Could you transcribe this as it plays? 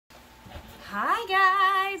Hi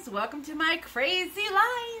guys, welcome to my crazy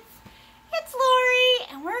life. It's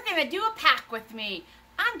Lori and we're going to do a pack with me.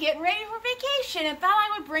 I'm getting ready for vacation and thought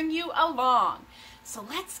I would bring you along. So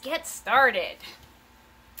let's get started.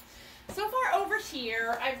 So far over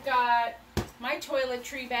here I've got my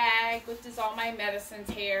toiletry bag, which is all my medicines,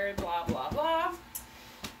 hair, blah blah blah.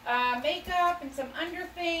 Makeup and some under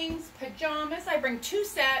things, pajamas. I bring 2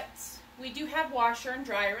 sets. We do have washer and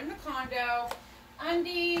dryer in the condo.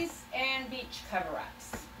 Undies and beach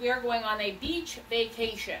cover-ups. We are going on a beach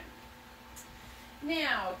vacation.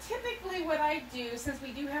 Now, typically what I do, since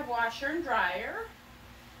we do have washer and dryer,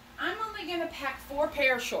 I'm only going to pack 4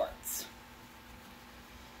 pair of shorts.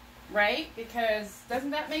 Right? Because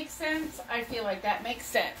doesn't that make sense? I feel like that makes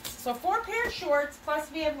sense. So 4 pair of shorts,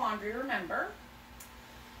 plus we have laundry, remember.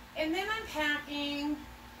 And then I'm packing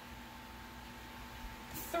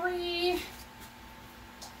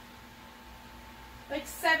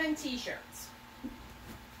 7 t-shirts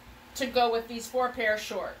to go with these 4 pair of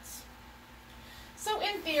shorts. So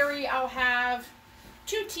in theory, I'll have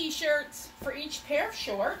 2 t-shirts for each pair of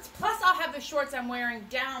shorts, plus I'll have the shorts I'm wearing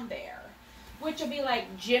down there, which will be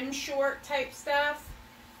like gym short type stuff.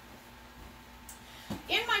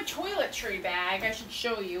 In my toiletry bag, I should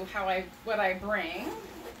show you what I bring.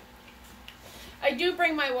 I do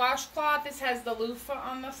bring my washcloth. This has the loofah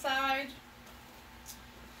on the side.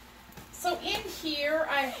 So in here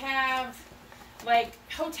I have like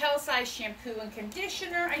hotel size shampoo and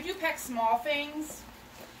conditioner. I do pack small things.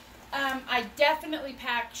 I definitely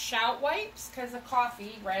pack shout wipes because of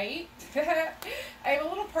coffee, right? I have a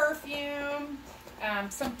little perfume,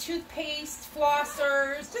 some toothpaste,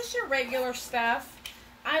 flossers, just your regular stuff.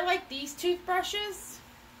 I like these toothbrushes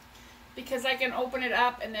because I can open it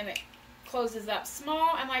up and then it closes up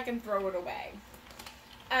small and I can throw it away.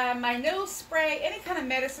 My nose spray, any kind of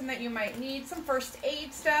medicine that you might need, some first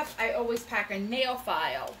aid stuff. I always pack a nail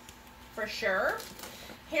file for sure.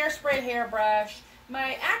 Hairspray, hairbrush.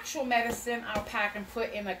 My actual medicine I'll pack and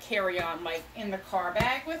put in a carry-on, like in the car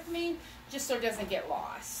bag with me, just so it doesn't get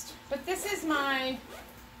lost. But this is my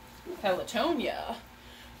Pelotonia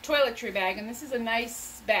toiletry bag, and this is a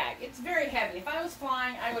nice bag. It's very heavy. If I was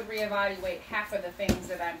flying, I would reevaluate half of the things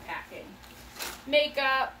that I'm packing.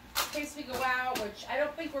 Makeup, in case we go out, which I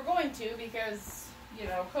don't think we're going to because, you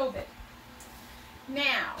know, COVID.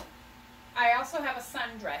 Now, I also have a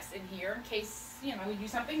sundress in here in case, you know, we do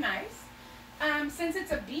something nice. Since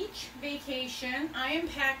it's a beach vacation, I am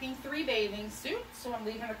packing 3 bathing suits, so I'm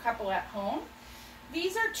leaving a couple at home.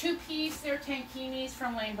 These are 2-piece, they're tankinis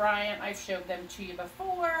from Lane Bryant. I've showed them to you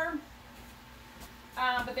before.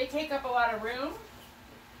 But they take up a lot of room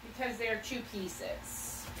because they're 2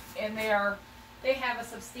 pieces. And they have a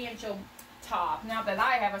substantial top. Not that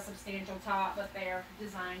I have a substantial top, but they're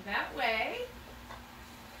designed that way.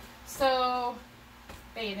 So,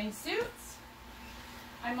 bathing suits.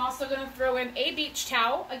 I'm also going to throw in a beach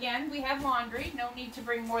towel. Again, we have laundry. No need to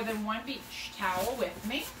bring more than 1 beach towel with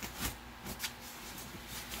me.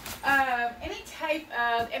 Any type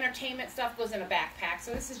of entertainment stuff goes in a backpack.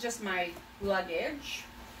 So this is just my luggage.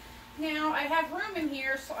 Now, I have room in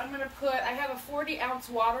here, so I'm going to I have a 40-ounce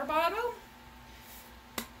water bottle.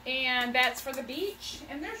 And that's for the beach.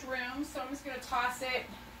 And there's room, so I'm just going to toss it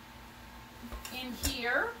in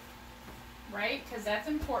here. Right? Because that's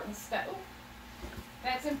important stuff.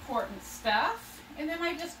 That's important stuff. And then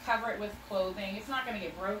I just cover it with clothing. It's not going to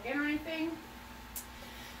get broken or anything.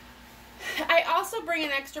 I also bring an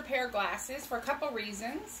extra pair of glasses for a couple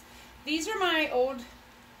reasons. These are my old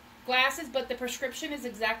glasses, but the prescription is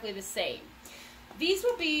exactly the same. These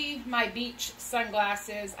will be my beach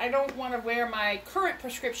sunglasses. I don't want to wear my current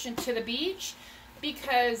prescription to the beach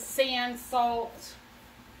because sand, salt,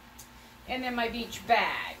 and then my beach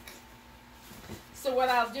bag. So what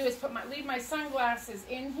I'll do is leave my sunglasses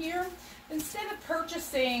in here. Instead of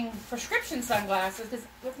purchasing prescription sunglasses, because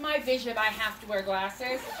with my vision I have to wear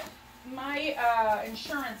glasses, my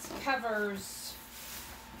insurance covers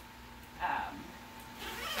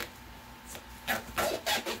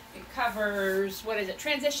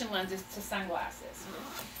transition lenses to sunglasses.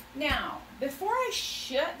 Now, before I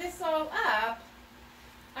shut this all up,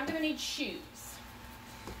 I'm going to need shoes.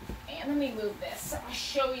 And let me move this so I'll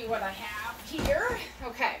show you what I have here.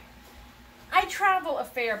 Okay. I travel a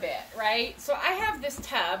fair bit, right? So I have this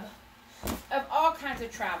tub of all kinds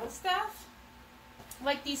of travel stuff,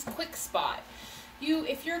 like these Quick Spot.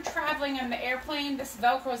 If you're traveling on the airplane, this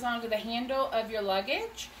velcros onto the handle of your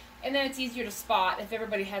luggage, and then it's easier to spot if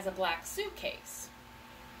everybody has a black suitcase.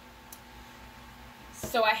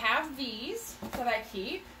 So I have these that I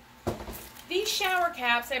keep. These shower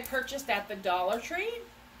caps I purchased at the Dollar Tree.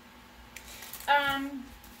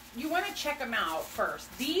 you want to check them out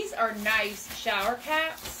first. These are nice shower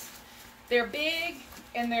caps. They're big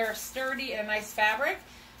and they're sturdy and a nice fabric.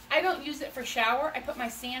 I don't use it for shower. I put my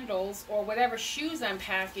sandals or whatever shoes I'm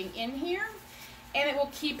packing in here, and it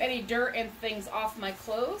will keep any dirt and things off my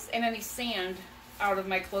clothes and any sand out of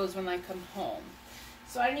my clothes when I come home.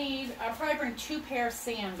 So I'll probably bring 2 pair of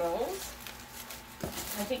sandals.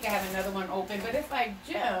 I think I have another one open, but if I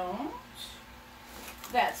don't,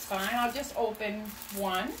 that's fine. I'll just open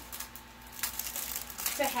one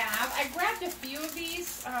to have. I grabbed a few of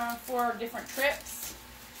these for different trips.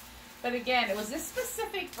 But again, it was this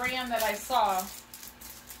specific brand that I saw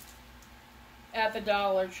at the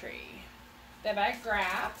Dollar Tree that I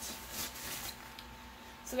grabbed.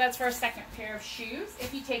 So that's for a second pair of shoes.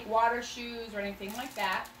 If you take water shoes or anything like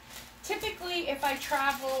that. Typically, if I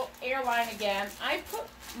travel airline again, I put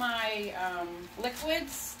my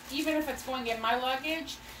liquids, even if it's going in my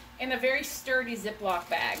luggage, in a very sturdy Ziploc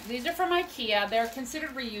bag. These are from IKEA. They're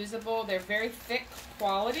considered reusable. They're very thick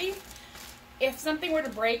quality. If something were to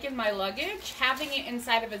break in my luggage, having it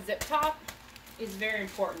inside of a zip top is very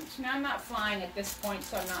important. Now, I'm not flying at this point,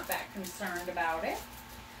 so I'm not that concerned about it.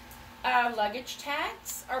 Luggage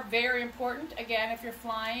tags are very important. Again, if you're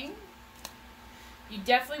flying, you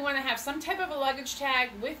definitely want to have some type of a luggage tag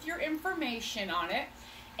with your information on it.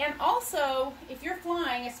 And also, if you're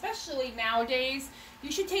flying, especially nowadays,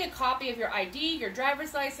 you should take a copy of your ID, your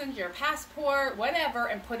driver's license, your passport, whatever,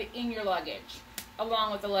 and put it in your luggage,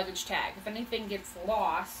 along with the luggage tag. If anything gets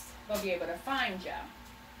lost, they'll be able to find you.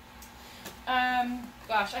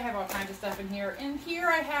 Gosh, I have all kinds of stuff in here. In here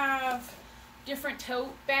I have different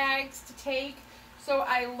tote bags to take. So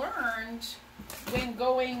I learned when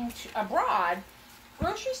going abroad,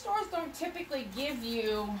 grocery stores don't typically give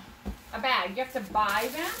you a bag. You have to buy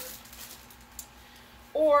them.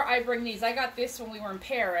 Or I bring these. I got this when we were in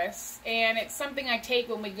Paris, and it's something I take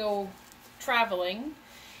when we go traveling.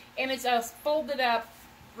 And it's a folded up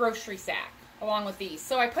grocery sack along with these.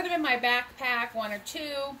 So I put them in my backpack, 1 or 2.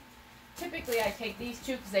 Typically I take these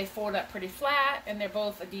 2 because they fold up pretty flat and they're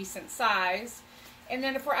both a decent size. And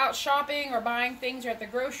then if we're out shopping or buying things or at the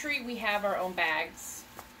grocery, we have our own bags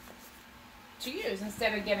to use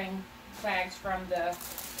instead of getting bags from the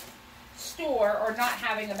store or not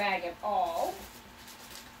having a bag at all.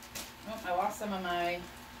 Oh, I lost some of my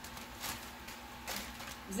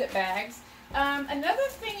zip bags. Another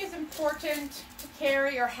thing is important to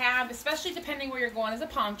carry or have, especially depending where you're going, is a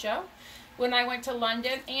poncho. When I went to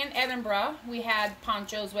London and Edinburgh, we had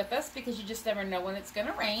ponchos with us because you just never know when it's going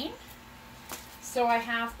to rain. So I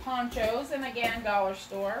have ponchos, and again, dollar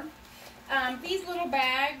store. These little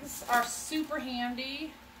bags are super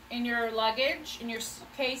handy in your luggage, in your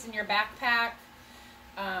suitcase, in your backpack.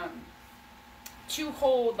 To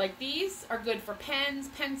hold, like these are good for pens,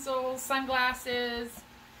 pencils, sunglasses,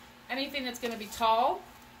 anything that's going to be tall.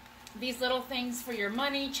 These little things for your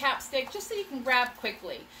money, chapstick, just so you can grab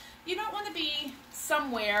quickly. You don't want to be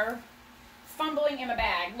somewhere fumbling in a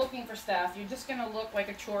bag looking for stuff. You're just going to look like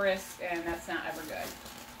a tourist, and that's not ever good.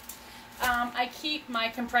 I keep my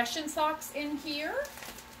compression socks in here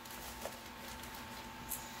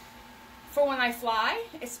for when I fly,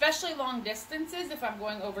 especially long distances. If I'm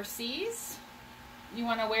going overseas, you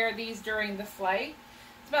want to wear these during the flight.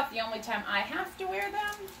 It's about the only time I have to wear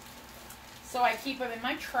them. So I keep them in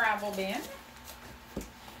my travel bin.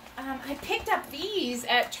 I picked up these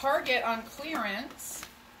at Target on clearance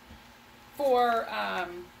for, I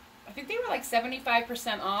think they were like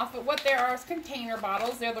 75% off. But what there are is container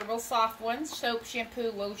bottles. They're the real soft ones. Soap,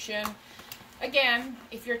 shampoo, lotion. Again,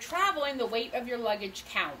 if you're traveling, the weight of your luggage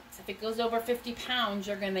counts. If it goes over 50 pounds,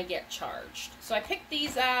 you're going to get charged. So I picked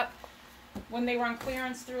these up when they were on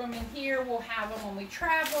clearance. Threw them in here. We'll have them when we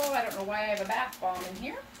travel. I don't know why I have a bath bomb in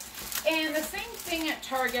here. And the same thing at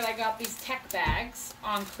Target, I got these tech bags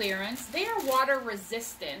on clearance. They are water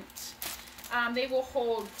resistant. They will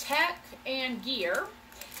hold tech and gear.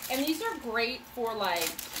 And these are great for, like,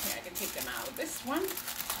 here, I can take them out of this one.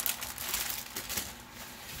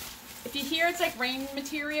 If you hear, it's like rain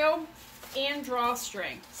material and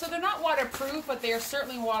drawstring. So they're not waterproof, but they are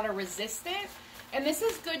certainly water resistant. And this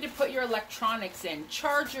is good to put your electronics in.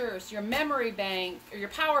 Chargers, your memory bank, or your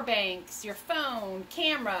power banks, your phone,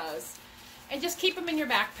 cameras. And just keep them in your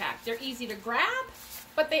backpack. They're easy to grab,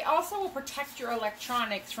 but they also will protect your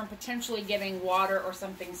electronics from potentially getting water or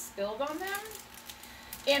something spilled on them.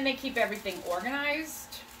 And they keep everything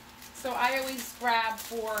organized. So I always grab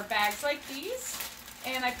 4 bags like these.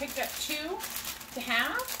 And I picked up 2 to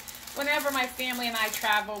have. Whenever my family and I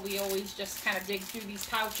travel, we always just kind of dig through these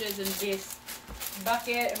pouches and this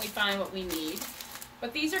bucket, and we find what we need.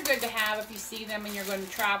 But these are good to have if you see them and you're going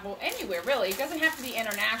to travel anywhere, really. It doesn't have to be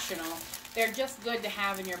international. They're just good to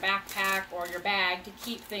have in your backpack or your bag to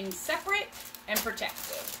keep things separate and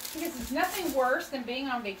protected. Because it's nothing worse than being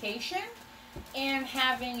on vacation and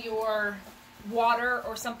having your water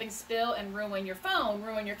or something spill and ruin your phone,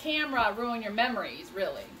 ruin your camera, ruin your memories,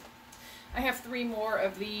 really. I have 3 more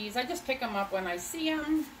of these. I just pick them up when I see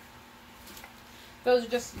them. Those are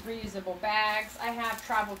just reusable bags. I have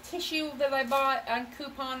travel tissue that I bought on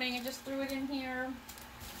couponing and just threw it in here.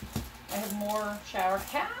 I have more shower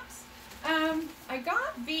caps. I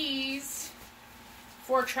got these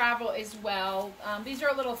for travel as well. These are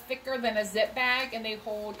a little thicker than a zip bag, and they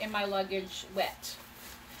hold in my luggage wet.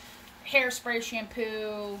 Hairspray,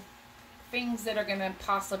 shampoo, things that are going to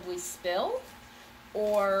possibly spill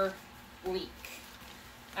or leak.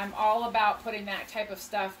 I'm all about putting that type of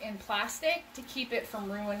stuff in plastic to keep it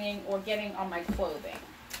from ruining or getting on my clothing.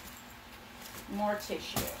 More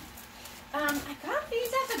tissue. I got these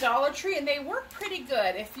at the Dollar Tree, and they work pretty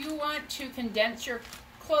good. If you want to condense your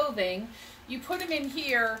clothing, you put them in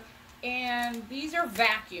here, and these are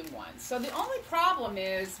vacuum ones. So the only problem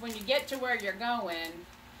is when you get to where you're going,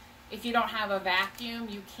 if you don't have a vacuum,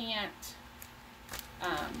 you can't,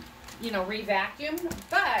 you know, re-vacuum.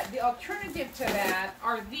 But the alternative to that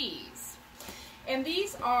are these. And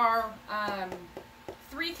these are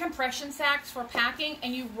 3 compression sacks for packing,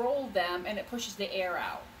 and you roll them, and it pushes the air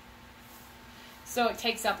out. So it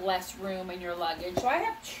takes up less room in your luggage. So I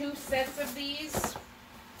have 2 sets of these,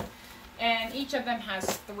 and each of them has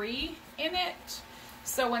 3 in it.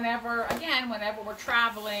 So whenever we're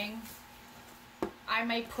traveling, I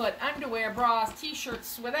may put underwear, bras,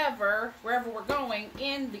 t-shirts, whatever, wherever we're going,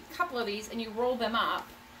 in the couple of these, and you roll them up,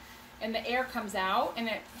 and the air comes out, and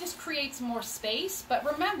it just creates more space. But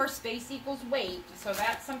remember, space equals weight, so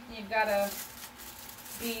that's something you've got to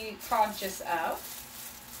be conscious of.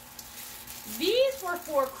 These were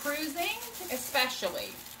for cruising, especially.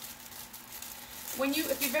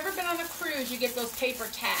 If you've ever been on a cruise, you get those paper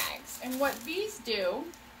tags. And what these do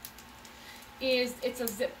is it's a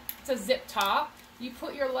zip top. You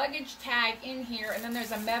put your luggage tag in here, and then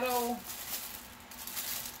there's a metal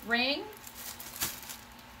ring,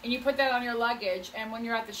 and you put that on your luggage. And when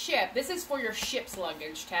you're at the ship, this is for your ship's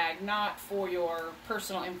luggage tag, not for your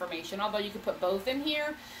personal information, although you could put both in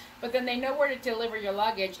here. But then they know where to deliver your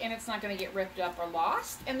luggage, and it's not going to get ripped up or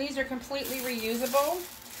lost. And these are completely reusable.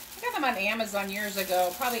 I got them on Amazon years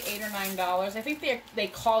ago, probably $8 or $9. I think they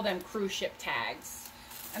call them cruise ship tags.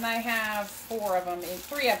 And I have 3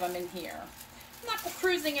 of them in here. I'm not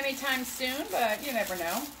cruising anytime soon, but you never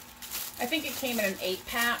know. I think it came in an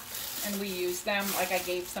 8-pack, and we used them, like I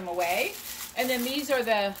gave some away. And then these are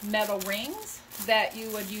the metal rings that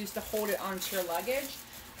you would use to hold it onto your luggage.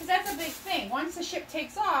 Because that's a big thing. Once the ship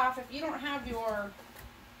takes off, if you don't have your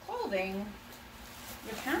clothing,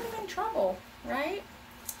 you're kind of in trouble, right?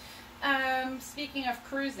 Speaking of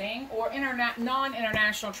cruising or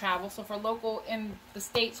non-international travel, so for local in the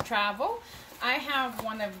States travel, I have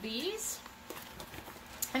one of these,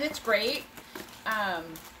 and it's great.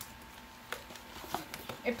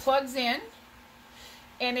 It plugs in,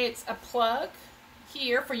 and it's a plug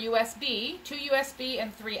here for USB, 2 USB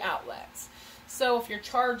and 3 outlets. So if you're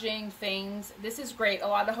charging things, this is great. A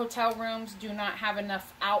lot of hotel rooms do not have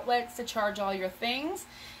enough outlets to charge all your things.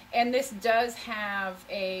 And this does have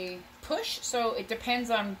a push, so it depends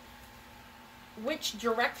on which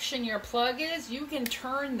direction your plug is. You can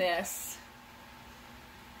turn this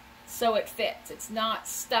so it fits. It's not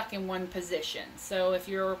stuck in one position. So if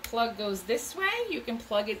your plug goes this way, you can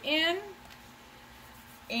plug it in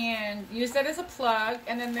and use that as a plug.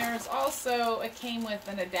 And then there's also, it came with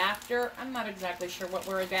an adapter. I'm not exactly sure what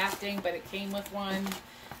we're adapting, but it came with one.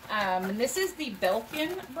 And this is the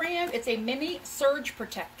Belkin brand. It's a mini surge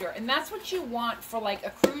protector, and that's what you want for like a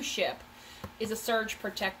cruise ship, is a surge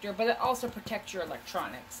protector, but it also protects your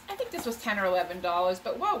electronics. I think this was $10 or $11,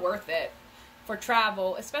 but well worth it for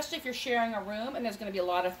travel, especially if you're sharing a room and there's going to be a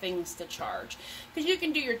lot of things to charge. Because you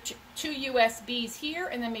can do your 2 USBs here,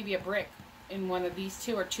 and then maybe a brick in one of these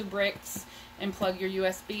 2 or 2 bricks, and plug your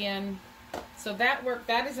USB in. So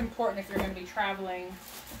that is important if you're going to be traveling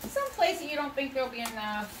someplace that you don't think there'll be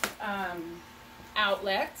enough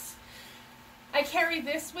outlets. I carry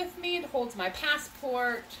this with me. It holds my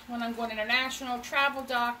passport when I'm going international, travel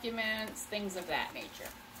documents, things of that nature.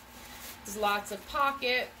 There's lots of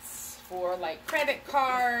pockets for like credit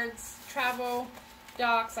cards, travel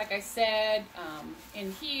docs, like I said,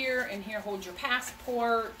 in here holds your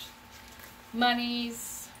passport,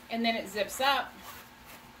 monies, and then it zips up.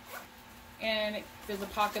 and there's a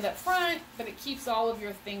pocket up front, but it keeps all of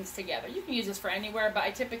your things together. You can use this for anywhere, but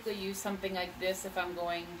I typically use something like this if I'm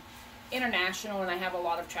going international and I have a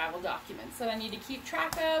lot of travel documents that I need to keep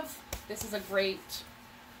track of. This is a great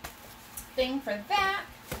thing for that.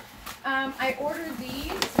 I ordered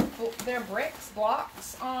these. They're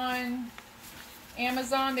blocks on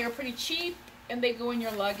Amazon. They were pretty cheap, and they go in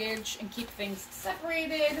your luggage and keep things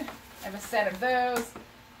separated. I have a set of those.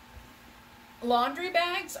 Laundry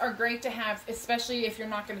bags are great to have, especially if you're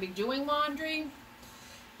not going to be doing laundry.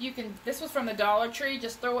 This was from the Dollar Tree.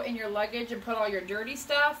 Just throw it in your luggage and put all your dirty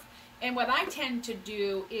stuff. And what I tend to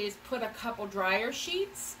do is put a couple dryer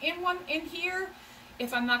sheets in here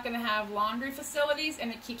if I'm not going to have laundry facilities, and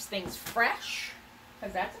it keeps things fresh,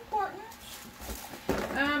 because that's important.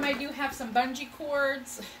 I do have some bungee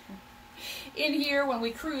cords in here when we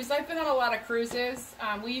cruise. I've been on a lot of cruises.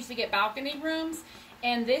 We used to get balcony rooms,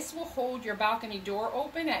 and this will hold your balcony door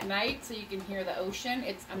open at night so you can hear the ocean.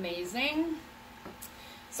 It's amazing.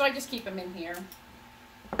 So I just keep them in here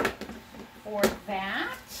for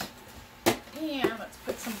that. And let's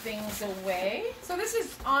put some things away. So this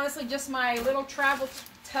is honestly just my little travel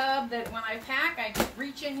tub that when I pack, I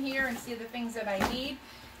reach in here and see the things that I need.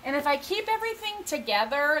 And if I keep everything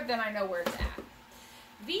together, then I know where it's at.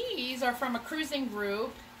 These are from a cruising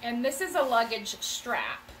group, and this is a luggage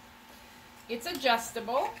strap. It's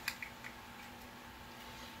adjustable.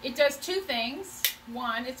 It does two things.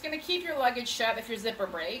 One, it's going to keep your luggage shut if your zipper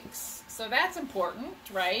breaks. So that's important,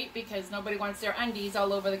 right? Because nobody wants their undies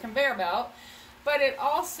all over the conveyor belt. But it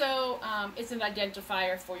also is an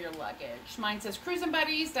identifier for your luggage. Mine says Cruising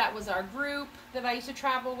Buddies. That was our group that I used to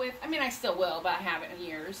travel with. I mean, I still will, but I haven't in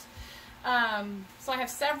years. So I have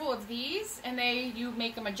several of these, and you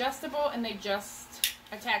make them adjustable, and they just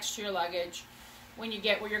attach to your luggage. When you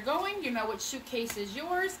get where you're going, you know which suitcase is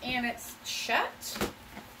yours, and it's shut.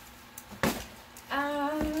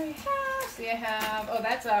 I have, oh,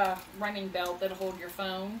 that's a running belt that'll hold your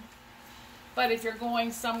phone. But if you're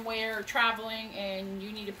going somewhere traveling and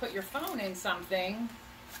you need to put your phone in something,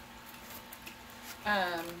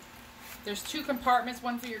 there's two compartments,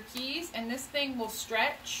 one for your keys, and this thing will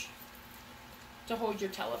stretch to hold your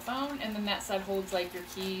telephone, and then that side holds like your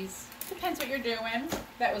keys. Depends what you're doing.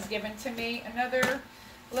 That was given to me. Another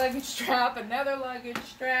luggage strap, another luggage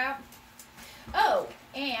strap. Oh,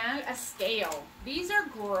 and a scale. These are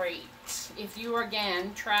great if you are,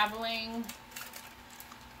 again, traveling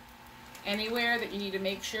anywhere that you need to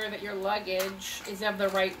make sure that your luggage is of the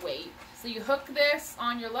right weight. So you hook this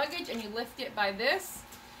on your luggage and you lift it by this,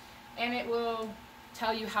 and it will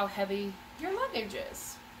tell you how heavy your luggage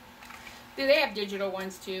is. They have digital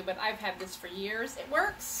ones too, but I've had this for years. It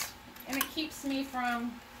works, and it keeps me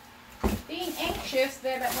from being anxious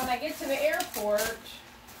that when I get to the airport,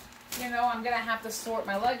 you know, I'm going to have to sort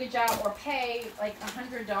my luggage out or pay like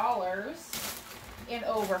 $100 in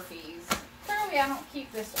over fees. Clearly, I don't keep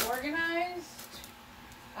this organized,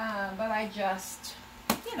 but I just,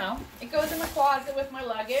 you know, it goes in the closet with my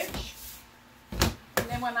luggage. And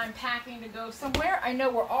then when I'm packing to go somewhere, I know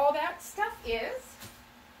where all that stuff is.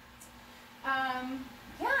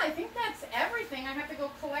 Yeah, I think that's everything. I have to go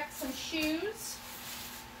collect some shoes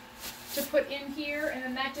to put in here, and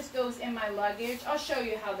then that just goes in my luggage. I'll show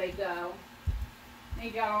you how they go.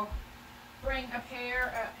 Maybe I'll bring a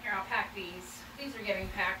pair. Here, I'll pack these. These are getting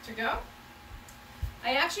packed to go.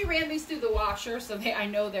 I actually ran these through the washer, so I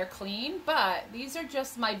know they're clean, but these are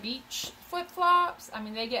just my beach flip-flops. I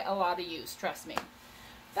mean, they get a lot of use, trust me.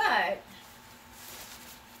 But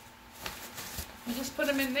you just put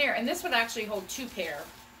them in there, and this would actually hold 2 pair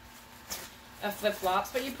of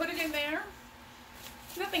flip-flops, but you put it in there.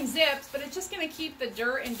 Nothing zips, but it's just going to keep the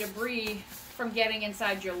dirt and debris from getting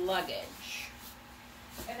inside your luggage.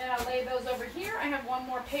 And then I'll lay those over here. I have one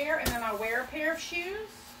more pair, and then I'll wear a pair of shoes.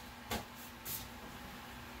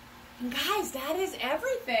 And guys, that is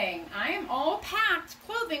everything. I am all packed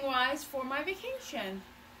clothing-wise for my vacation.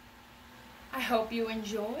 I hope you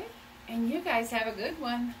enjoy, and you guys have a good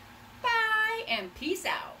one. Bye, and peace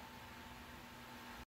out.